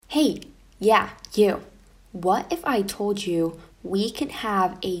Hey, yeah, you. What if I told you we could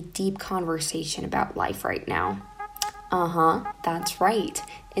have a deep conversation about life right now? That's right.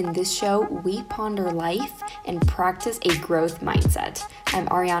 In this show, we ponder life and practice a growth mindset. I'm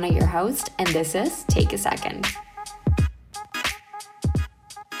Ariana, your host, and this is Take a Second.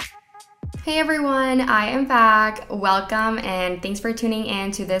 Hey everyone, I am back. Welcome and thanks for tuning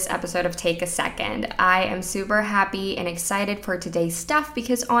in to this episode of Take a Second. I am super happy and excited for today's stuff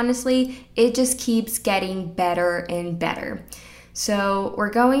because honestly, it just keeps getting better and better. So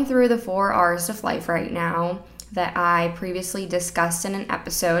we're going through the 4 R's of life right now that I previously discussed in an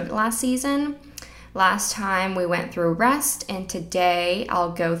episode last season. Last time we went through rest, and today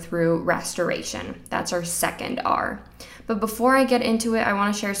I'll go through restoration. That's our second R. But before I get into it, I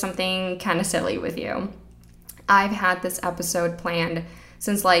want to share something kind of silly with you. I've had this episode planned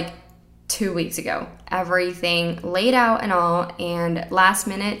since like 2 weeks ago. Everything laid out and all, and last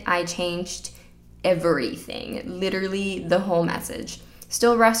minute I changed everything. Literally the whole message.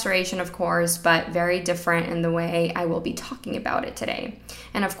 Still restoration, of course, but very different in the way I will be talking about it today.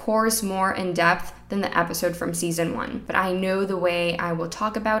 And of course, more in depth than the episode from season 1. But I know the way I will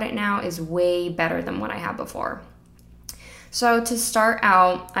talk about it now is way better than what I had before. So to start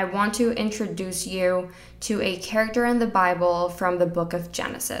out, I want to introduce you to a character in the Bible from the book of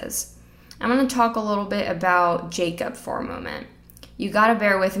Genesis. I'm going to talk a little bit about Jacob for a moment. You gotta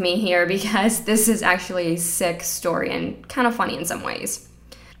bear with me here because this is actually a sick story and kind of funny in some ways.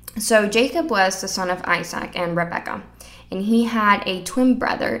 So Jacob was the son of Isaac and Rebekah, and he had a twin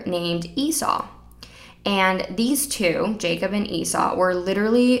brother named Esau. And these two, Jacob and Esau, were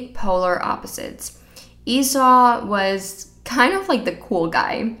literally polar opposites. Esau was kind of like the cool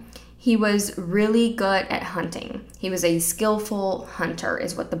guy. He was really good at hunting. He was a skillful hunter,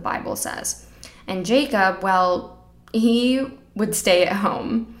 is what the Bible says. And Jacob, well, he would stay at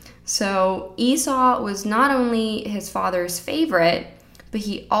home. So Esau was not only his father's favorite, but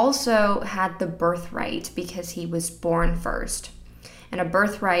he also had the birthright because he was born first. And a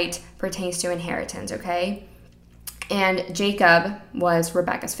birthright pertains to inheritance, okay? And Jacob was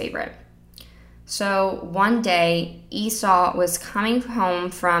Rebekah's favorite. So one day, Esau was coming home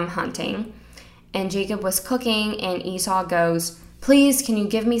from hunting, and Jacob was cooking, and Esau goes, "Please, can you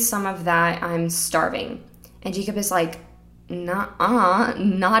give me some of that? I'm starving." And Jacob is like, "Nuh-uh,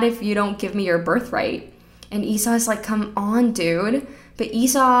 not if you don't give me your birthright." And Esau's like, "Come on, dude." But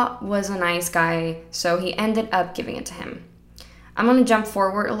Esau was a nice guy, so he ended up giving it to him. I'm going to jump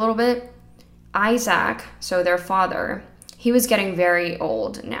forward a little bit. Isaac, so their father, he was getting very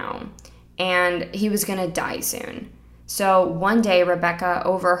old now, and he was going to die soon. So one day, Rebekah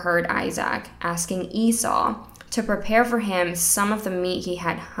overheard Isaac asking Esau to prepare for him some of the meat he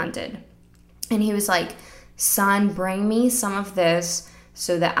had hunted. And he was like, "Son, bring me some of this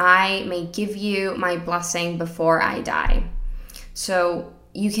so that I may give you my blessing before I die." So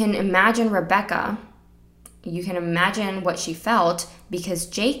you can imagine Rebekah. You can imagine what she felt because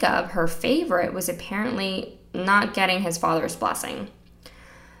Jacob, her favorite, was apparently not getting his father's blessing.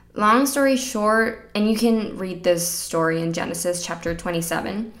 Long story short, and you can read this story in Genesis chapter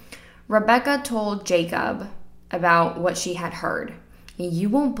 27, Rebekah told Jacob about what she had heard. You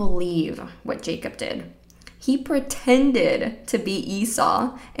won't believe what Jacob did. He pretended to be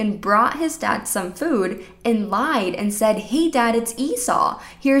Esau and brought his dad some food and lied and said, "Hey dad, it's Esau.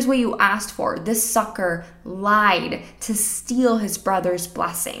 Here's what you asked for." This sucker lied to steal his brother's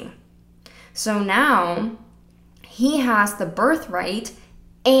blessing. So now he has the birthright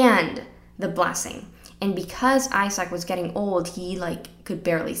and the blessing. And because Isaac was getting old, he could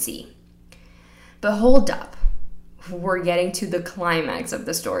barely see. But hold up. We're getting to the climax of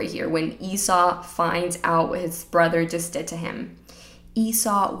the story here when Esau finds out what his brother just did to him.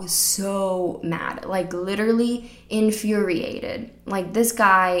 Esau was so mad, literally infuriated. This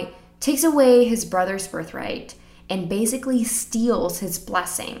guy takes away his brother's birthright and basically steals his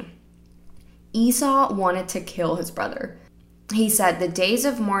blessing. Esau wanted to kill his brother. He said, "The days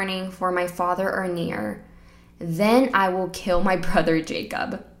of mourning for my father are near. Then I will kill my brother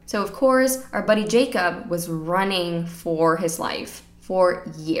Jacob." So, of course, our buddy Jacob was running for his life for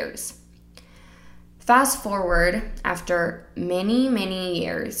years. Fast forward, after many, many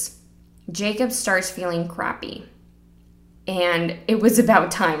years, Jacob starts feeling crappy. And it was about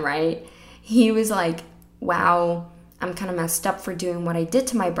time, right? He was like, "Wow, I'm kind of messed up for doing what I did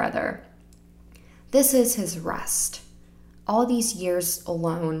to my brother." This is his rest. All these years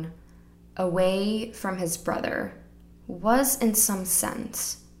alone, away from his brother, was in some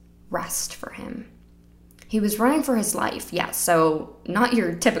sense rest for him. He was running for his life, yes, so not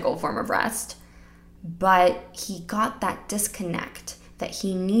your typical form of rest, but he got that disconnect, that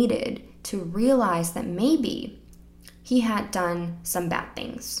he needed to realize that maybe he had done some bad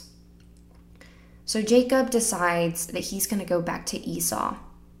things. So Jacob decides that he's going to go back to Esau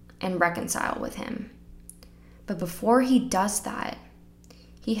and reconcile with him. But before he does that,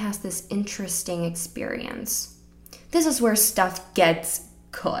 he has this interesting experience. This is where stuff gets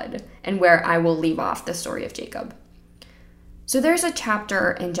good and where I will leave off the story of Jacob. So there's a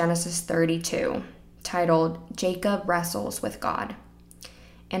chapter in Genesis 32 titled Jacob Wrestles with God.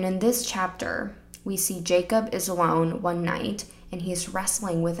 And in this chapter, we see Jacob is alone one night and he's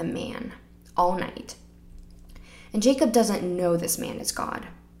wrestling with a man all night. And Jacob doesn't know this man is God,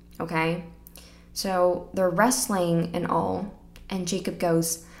 okay? So they're wrestling and all, and Jacob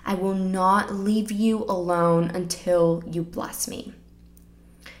goes, "I will not leave you alone until you bless me."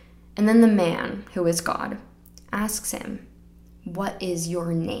 And then the man, who is God, asks him, "What is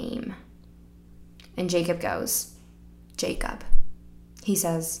your name?" And Jacob goes, "Jacob." He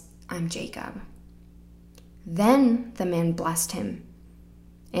says, "I'm Jacob." Then the man blessed him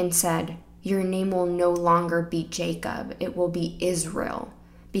and said, "Your name will no longer be Jacob, it will be Israel,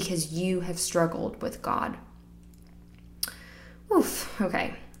 because you have struggled with God." Oof,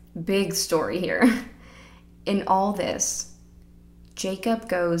 okay, big story here. In all this, Jacob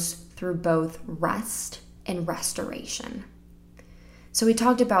goes through both rest and restoration. So we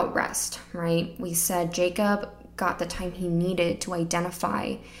talked about rest, right? We said Jacob got the time he needed to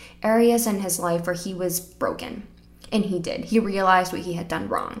identify areas in his life where he was broken. And he did. He realized what he had done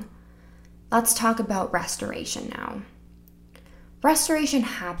wrong. Let's talk about restoration now. Restoration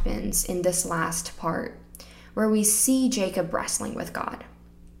happens in this last part where we see Jacob wrestling with God.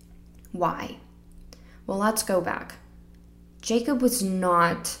 Why? Well, let's go back. Jacob was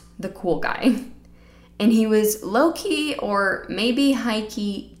not the cool guy. And he was low-key or maybe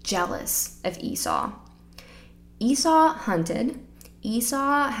high-key jealous of Esau. Esau hunted.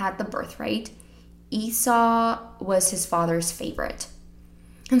 Esau had the birthright. Esau was his father's favorite.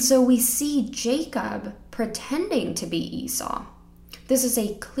 And so we see Jacob pretending to be Esau. This is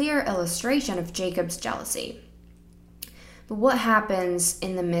a clear illustration of Jacob's jealousy. But what happens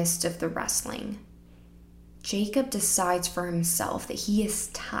in the midst of the wrestling? Jacob decides for himself that he is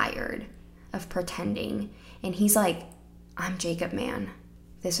tired of pretending. And he's like, "I'm Jacob, man.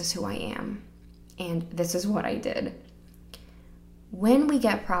 This is who I am. And this is what I did." When we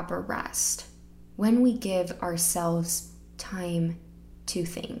get proper rest, when we give ourselves time to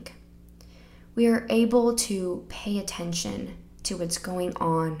think, we are able to pay attention to what's going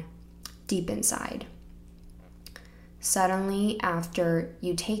on deep inside. Suddenly, after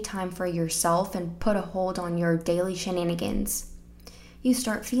you take time for yourself and put a hold on your daily shenanigans, you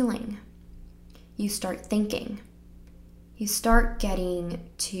start feeling. You start thinking. You start getting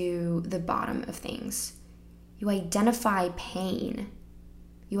to the bottom of things. You identify pain.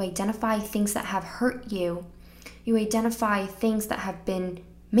 You identify things that have hurt you. You identify things that have been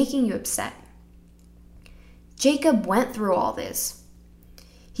making you upset. Jacob went through all this.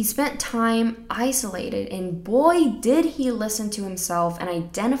 He spent time isolated, and boy, did he listen to himself and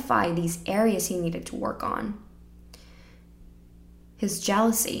identify these areas he needed to work on. His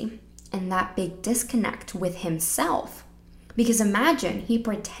jealousy and that big disconnect with himself. Because imagine, he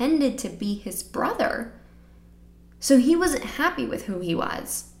pretended to be his brother. So he wasn't happy with who he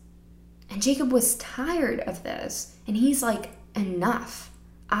was. And Jacob was tired of this. And he's like, enough.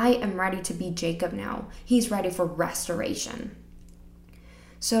 I am ready to be Jacob now. He's ready for restoration.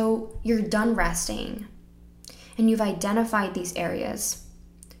 So you're done resting. And you've identified these areas.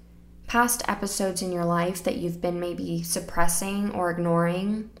 Past episodes in your life that you've been maybe suppressing or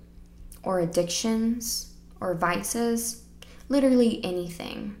ignoring, or addictions or vices, literally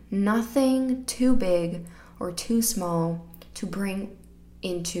anything. Nothing too big or too small to bring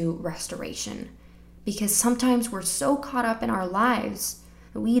into restoration. Because sometimes we're so caught up in our lives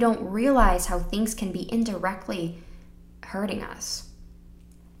that we don't realize how things can be indirectly hurting us.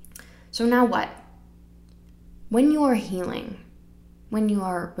 So now what? When you are healing, when you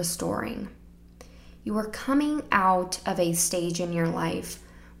are restoring, you are coming out of a stage in your life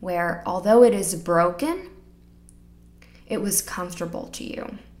where, although it is broken, it was comfortable to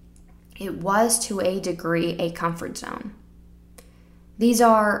you. It was, to a degree, a comfort zone. These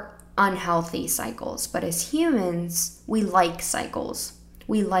are unhealthy cycles, but as humans, we like cycles.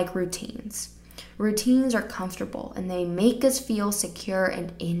 We like routines. Routines are comfortable and they make us feel secure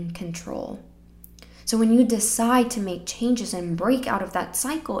and in control. So when you decide to make changes and break out of that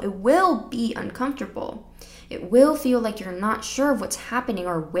cycle, it will be uncomfortable. It will feel like you're not sure of what's happening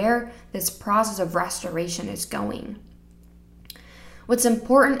or where this process of restoration is going. What's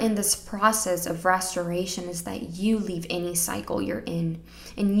important in this process of restoration is that you leave any cycle you're in,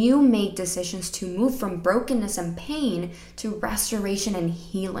 and you make decisions to move from brokenness and pain to restoration and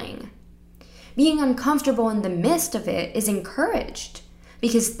healing. Being uncomfortable in the midst of it is encouraged,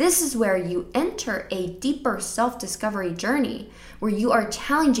 because this is where you enter a deeper self-discovery journey where you are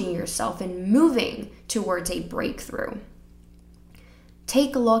challenging yourself and moving towards a breakthrough.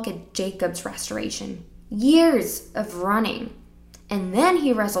 Take a look at Jacob's restoration. Years of running. And then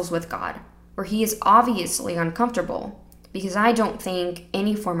he wrestles with God, where he is obviously uncomfortable, because I don't think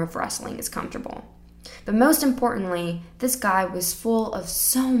any form of wrestling is comfortable. But most importantly, this guy was full of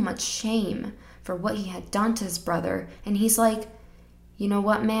so much shame for what he had done to his brother. And he's like, you know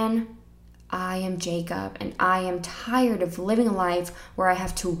what, man? I am Jacob, and I am tired of living a life where I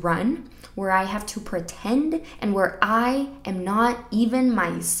have to run, where I have to pretend, and where I am not even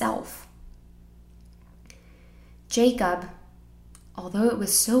myself. Jacob, although it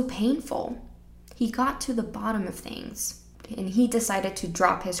was so painful, he got to the bottom of things, and he decided to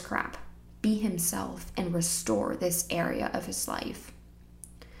drop his crap, be himself, and restore this area of his life.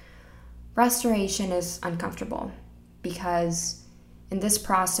 Restoration is uncomfortable because in this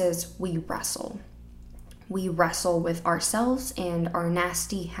process, we wrestle. We wrestle with ourselves and our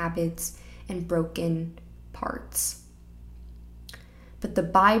nasty habits and broken parts. But the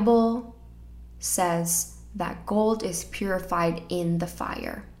Bible says that gold is purified in the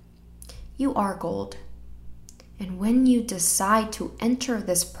fire. You are gold. And when you decide to enter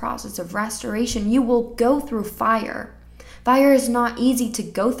this process of restoration, you will go through fire. Fire is not easy to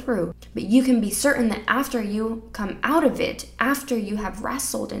go through, but you can be certain that after you come out of it, after you have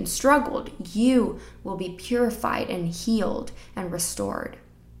wrestled and struggled, you will be purified and healed and restored.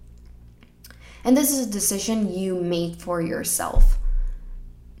 And this is a decision you make for yourself.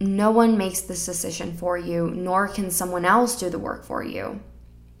 No one makes this decision for you, nor can someone else do the work for you.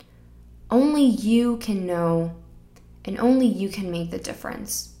 Only you can know, and only you can make the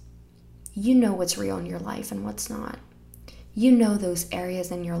difference. You know what's real in your life and what's not. You know those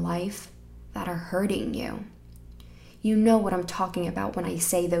areas in your life that are hurting you. You know what I'm talking about when I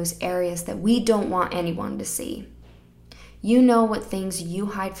say those areas that we don't want anyone to see. You know what things you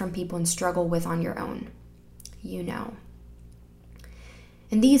hide from people and struggle with on your own. You know.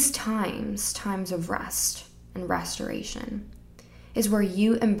 In these times of rest and restoration, is where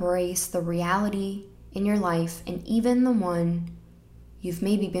you embrace the reality in your life and even the one you've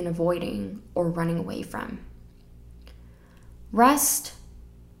maybe been avoiding or running away from. Rest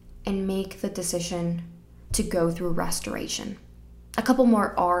and make the decision to go through restoration. A couple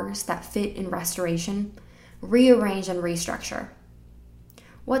more R's that fit in restoration: rearrange and restructure.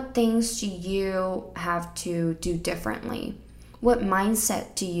 What things do you have to do differently? What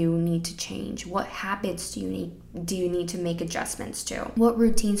mindset do you need to change? What habits do you need to make adjustments to? What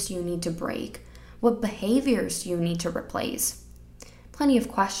routines do you need to break? What behaviors do you need to replace? Plenty of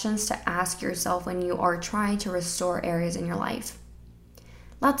questions to ask yourself when you are trying to restore areas in your life.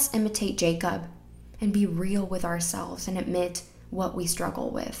 Let's imitate Jacob and be real with ourselves and admit what we struggle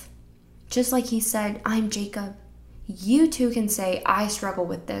with. Just like he said, I'm Jacob, you too can say, I struggle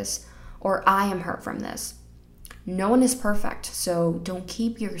with this, or I am hurt from this. No one is perfect, so don't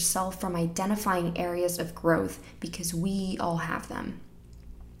keep yourself from identifying areas of growth, because we all have them.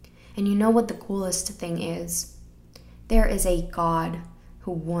 And you know what the coolest thing is? There is a God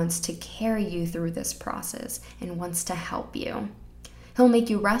who wants to carry you through this process and wants to help you. He'll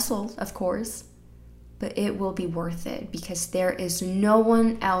make you wrestle, of course, but it will be worth it, because there is no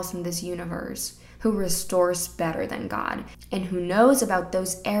one else in this universe who restores better than God, and who knows about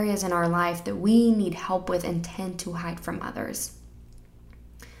those areas in our life that we need help with and tend to hide from others.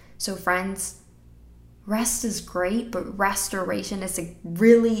 So friends, rest is great, but restoration is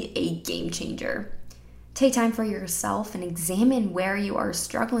really a game changer. Take time for yourself and examine where you are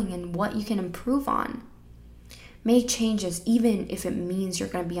struggling and what you can improve on. Make changes even if it means you're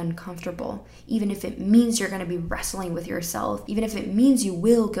going to be uncomfortable, even if it means you're going to be wrestling with yourself, even if it means you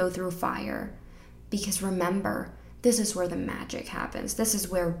will go through fire. Because remember, this is where the magic happens. This is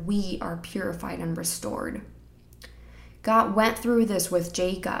where we are purified and restored. God went through this with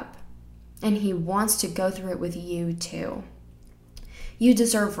Jacob, and he wants to go through it with you too. You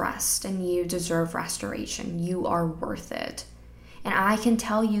deserve rest and you deserve restoration. You are worth it. And I can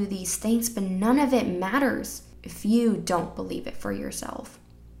tell you these things, but none of it matters if you don't believe it for yourself.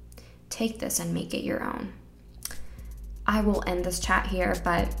 Take this and make it your own. I will end this chat here,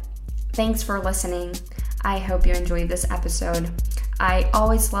 but thanks for listening. I hope you enjoyed this episode. I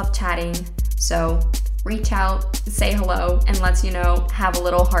always love chatting, so reach out, say hello, and let's, have a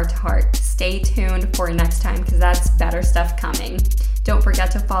little heart-to-heart. Stay tuned for next time, because that's better stuff coming. Don't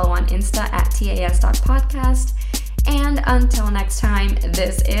forget to follow on Insta at tas.podcast. And until next time,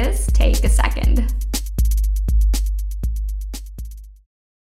 this is Take a Second.